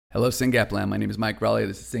Hello, SYNGAP Land. My name is Mike Raleigh.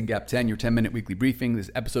 This is SYNGAP 10, your 10-minute weekly briefing. This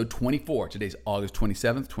is episode 24. Today's August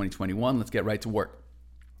 27th, 2021. Let's get right to work.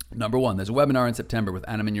 Number one, there's a webinar in September with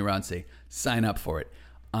Anna Mignarance. Sign up for it.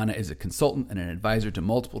 Anna is a consultant and an advisor to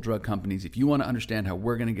multiple drug companies. If you want to understand how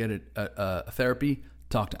we're going to get a therapy,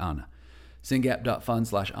 talk to Anna.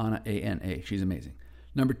 syngap.fund/Anna, A-N-A. She's amazing.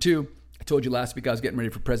 Number two, I told you last week I was getting ready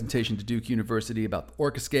for a presentation to Duke University about the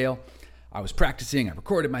Orca scale. I was practicing, I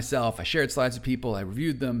recorded myself, I shared slides with people, I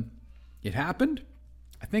reviewed them. It happened.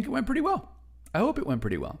 I think it went pretty well. I hope it went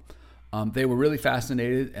pretty well. They were really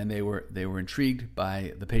fascinated and they were intrigued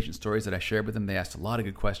by the patient stories that I shared with them. They asked a lot of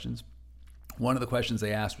good questions. One of the questions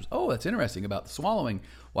they asked was, "Oh, that's interesting about the swallowing.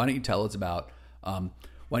 Why don't you tell us about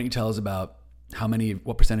what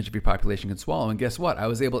percentage of your population can swallow?" And guess what? I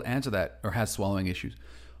was able to answer that, or has swallowing issues.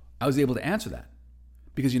 I was able to answer that.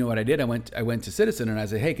 Because you know what I did? I went to Citizen and I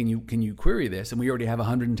said, "Hey, can you query this?" And we already have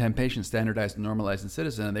 110 patients standardized and normalized in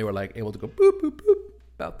Citizen, and they were like able to go boop boop boop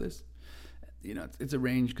about this. You know, it's a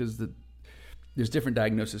range because there's different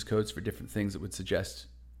diagnosis codes for different things that would suggest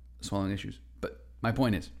swallowing issues. But my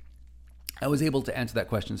point is, I was able to answer that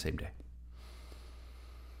question the same day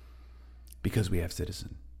because we have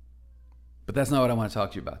Citizen. But that's not what I want to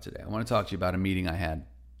talk to you about today. I want to talk to you about a meeting I had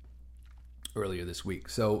earlier this week.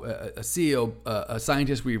 So a CEO, a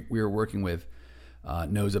scientist we were working with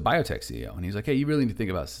knows a biotech CEO. And he's like, "Hey, you really need to think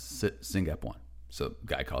about SYNGAP 1. So the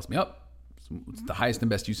guy calls me up. It's the highest and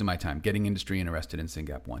best use of my time, getting industry interested in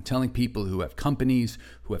SYNGAP 1. Telling people who have companies,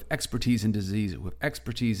 who have expertise in disease, who have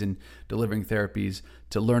expertise in delivering therapies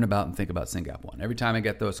to learn about and think about SYNGAP 1. Every time I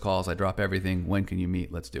get those calls, I drop everything. When can you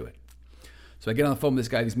meet? Let's do it. So I get on the phone with this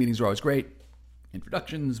guy. These meetings are always great.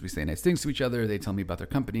 Introductions, we say nice things to each other. They tell me about their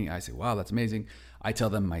company. I say, "Wow, that's amazing." I tell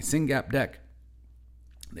them my SYNGAP deck.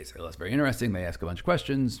 They say, "Well, that's very interesting." They ask a bunch of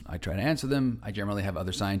questions. I try to answer them. I generally have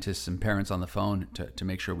other scientists and parents on the phone to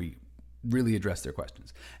make sure we really address their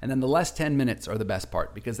questions. And then the last 10 minutes are the best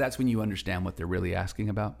part because that's when you understand what they're really asking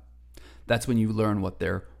about. That's when you learn what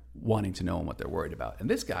they're wanting to know and what they're worried about. And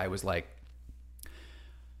this guy was like,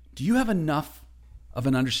 "Do you have enough of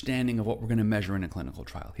an understanding of what we're going to measure in a clinical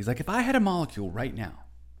trial?" He's like, "If I had a molecule right now,"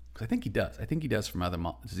 because I think he does. I think he does from other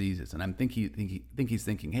diseases. And I think he's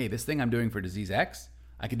thinking, "Hey, this thing I'm doing for disease X,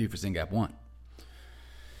 I could do for SYNGAP 1.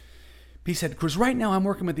 He said, "Because right now I'm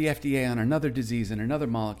working with the FDA on another disease and another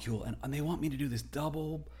molecule, and they want me to do this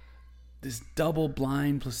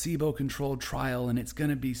double-blind, placebo-controlled trial, and it's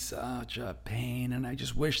going to be such a pain. And I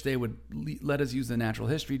just wish they would let us use the natural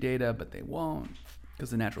history data, but they won't,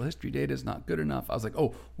 because the natural history data is not good enough." I was like,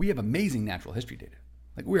 "Oh, we have amazing natural history data.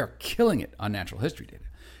 Like, we are killing it on natural history data.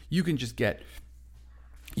 You can just get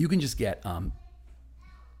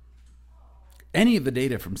any of the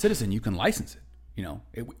data from Citizen. You can license it. You know,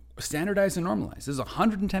 standardized and normalized. There's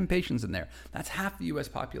 110 patients in there. That's half the U.S.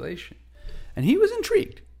 population." And he was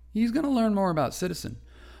intrigued. He's going to learn more about Citizen.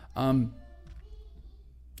 But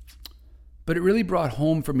it really brought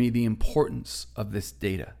home for me the importance of this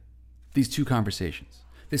data. These two conversations.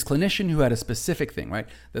 This clinician who had a specific thing, right?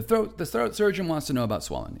 The throat surgeon wants to know about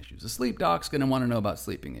swallowing issues. The sleep doc's going to want to know about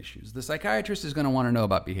sleeping issues. The psychiatrist is going to want to know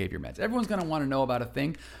about behavior meds. Everyone's going to want to know about a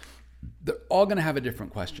thing. They're all going to have a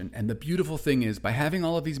different question. And the beautiful thing is, by having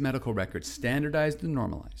all of these medical records standardized and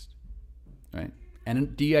normalized, right?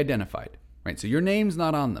 And de-identified, right? So your name's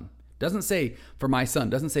not on them. Doesn't say, for my son,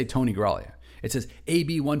 doesn't say Tony Graglia. It says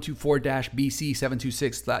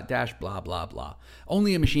AB124-BC726- blah, blah.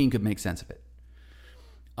 Only a machine could make sense of it.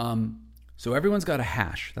 So everyone's got a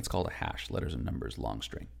hash. That's called a hash, letters and numbers, long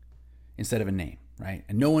string, instead of a name, right?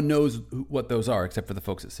 And no one knows what those are except for the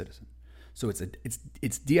folks at Citizen. So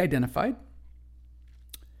it's de-identified.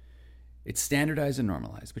 It's standardized and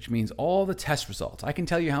normalized, which means all the test results. I can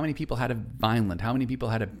tell you how many people had a Vineland, how many people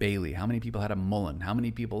had a Bailey, how many people had a Mullen, how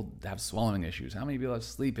many people have swallowing issues, how many people have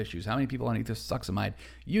sleep issues, how many people on ethosuximide.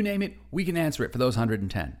 You name it, we can answer it for those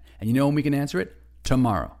 110. And you know when we can answer it?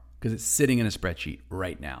 Tomorrow, because it's sitting in a spreadsheet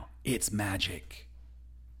right now. It's magic.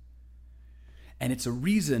 And it's a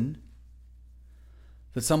reason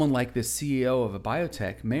that someone like this CEO of a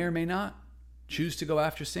biotech may or may not choose to go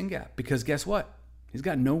after SYNGAP. Because guess what? He's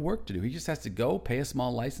got no work to do. He just has to go pay a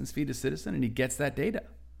small license fee to Citizen, and he gets that data,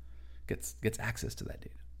 gets access to that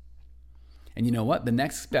data. And you know what? The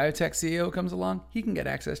next biotech CEO comes along, he can get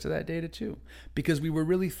access to that data too. Because we were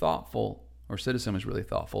really thoughtful, or Citizen was really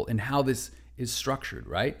thoughtful, in how this is structured,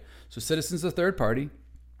 right? So Citizen's a third party.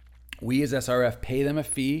 We as SRF pay them a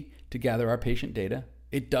fee to gather our patient data.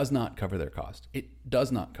 It does not cover their cost. It does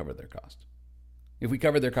not cover their cost. If we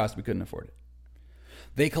covered their cost, we couldn't afford it.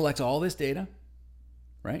 They collect all this data,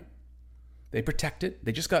 right? They protect it.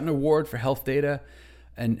 They just got an award for health data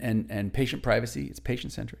and patient privacy. It's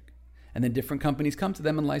patient-centric. And then different companies come to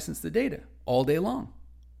them and license the data all day long.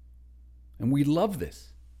 And we love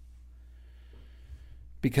this.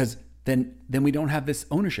 Because then we don't have this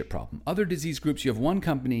ownership problem. Other disease groups, you have one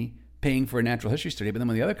company paying for a natural history study, but then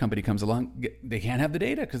when the other company comes along, they can't have the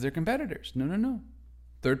data because they're competitors. No.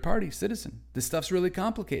 Third party, citizen. This stuff's really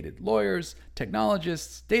complicated. Lawyers,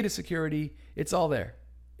 technologists, data security, it's all there.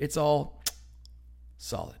 It's all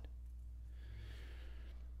solid.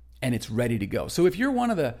 And it's ready to go. So if you're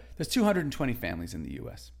one of there's 220 families in the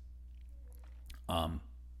US.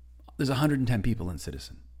 There's 110 people in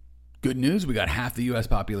Citizen. Good news, we got half the US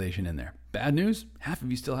population in there. Bad news, half of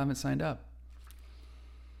you still haven't signed up.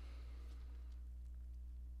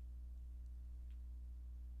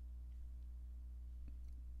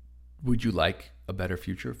 Would you like a better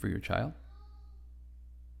future for your child?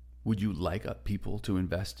 Would you like people to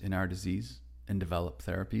invest in our disease and develop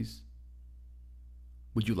therapies?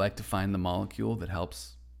 Would you like to find the molecule that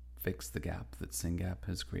helps fix the gap that SYNGAP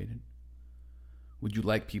has created? Would you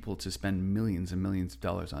like people to spend millions and millions of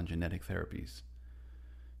dollars on genetic therapies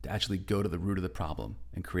to actually go to the root of the problem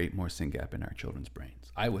and create more SYNGAP in our children's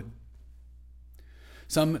brains? I would.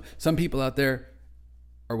 Some people out there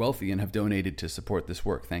are wealthy and have donated to support this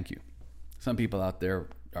work. Thank you. Some people out there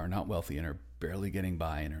are not wealthy and are barely getting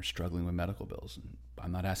by and are struggling with medical bills. And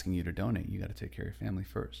I'm not asking you to donate. You got to take care of your family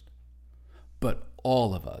first. But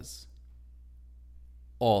all of us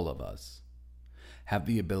have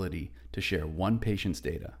the ability to share one patient's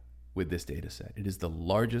data with this data set. It is the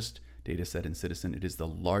largest data set in Citizen. It is the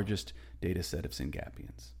largest data set of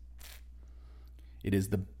SYNGAPians. It is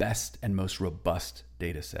the best and most robust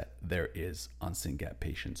data set there is on SYNGAP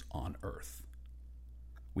patients on Earth.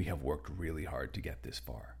 We have worked really hard to get this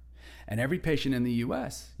far. And every patient in the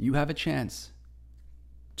US, you have a chance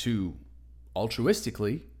to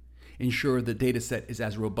altruistically ensure the data set is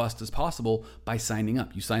as robust as possible by signing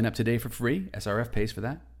up. You sign up today for free. SRF pays for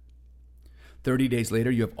that. 30 days later,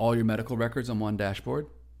 you have all your medical records on one dashboard.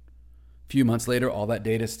 A few months later, all that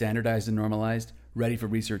data is standardized and normalized, ready for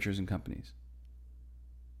researchers and companies.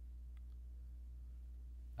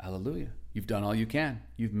 Hallelujah. You've done all you can.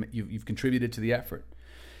 You've contributed to the effort.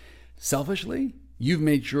 Selfishly, you've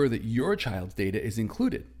made sure that your child's data is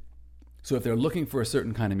included. So if they're looking for a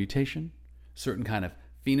certain kind of mutation, certain kind of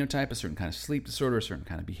phenotype, a certain kind of sleep disorder, a certain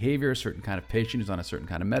kind of behavior, a certain kind of patient who's on a certain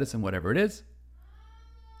kind of medicine, whatever it is,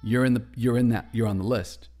 you're on the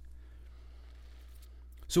list.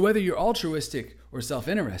 So whether you're altruistic or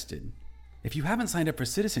self-interested, if you haven't signed up for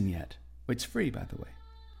Citizen yet, it's free, by the way,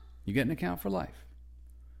 you get an account for life,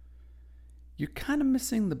 you're kind of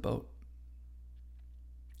missing the boat.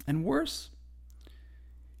 And worse,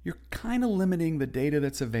 you're kind of limiting the data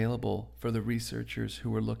that's available for the researchers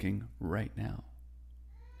who are looking right now.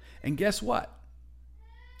 And guess what?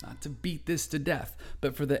 Not to beat this to death,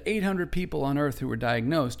 but for the 800 people on Earth who were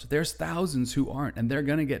diagnosed, there's thousands who aren't, and they're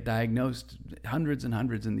going to get diagnosed hundreds and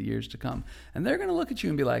hundreds in the years to come. And they're going to look at you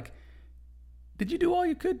and be like, did you do all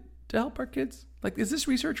you could to help our kids? Like, is this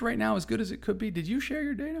research right now as good as it could be? Did you share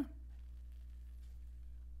your data?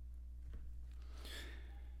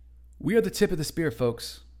 We are the tip of the spear,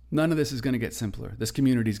 folks. None of this is going to get simpler. This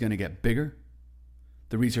community is going to get bigger.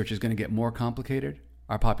 The research is going to get more complicated.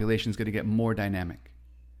 Our population is going to get more dynamic.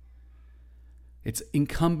 It's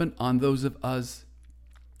incumbent on those of us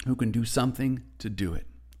who can do something to do it.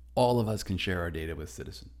 All of us can share our data with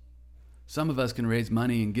Citizen. Some of us can raise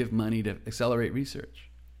money and give money to accelerate research.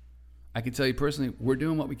 I can tell you personally, we're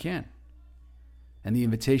doing what we can. And the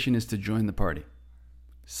invitation is to join the party.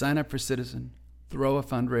 Sign up for Citizen. Throw a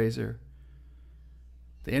fundraiser.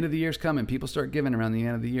 The end of the year is coming. People start giving around the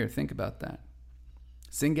end of the year. Think about that.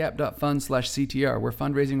 SYNGAP.fund/CTR. We're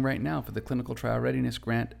fundraising right now for the Clinical Trial Readiness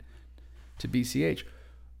Grant to BCH.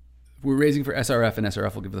 We're raising for SRF, and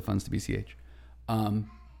SRF will give the funds to BCH. And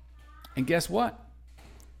guess what?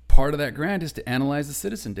 Part of that grant is to analyze the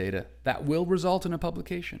Citizen data. That will result in a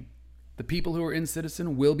publication. The people who are in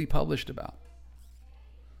Citizen will be published about.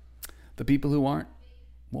 The people who aren't,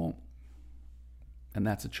 won't. And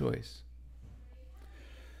that's a choice.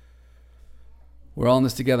 We're all in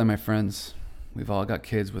this together, my friends. We've all got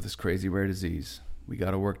kids with this crazy rare disease. We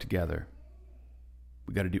got to work together.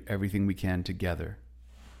 We got to do everything we can together.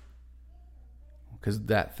 Because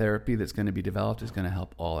that therapy that's going to be developed is going to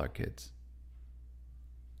help all our kids.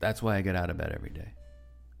 That's why I get out of bed every day.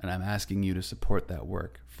 And I'm asking you to support that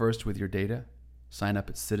work. First, with your data. Sign up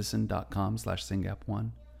at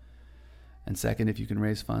citizen.com/SYNGAP1. And second, if you can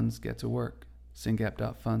raise funds, get to work.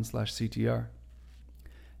 SYNGAP.fund/CTR.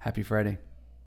 Happy Friday.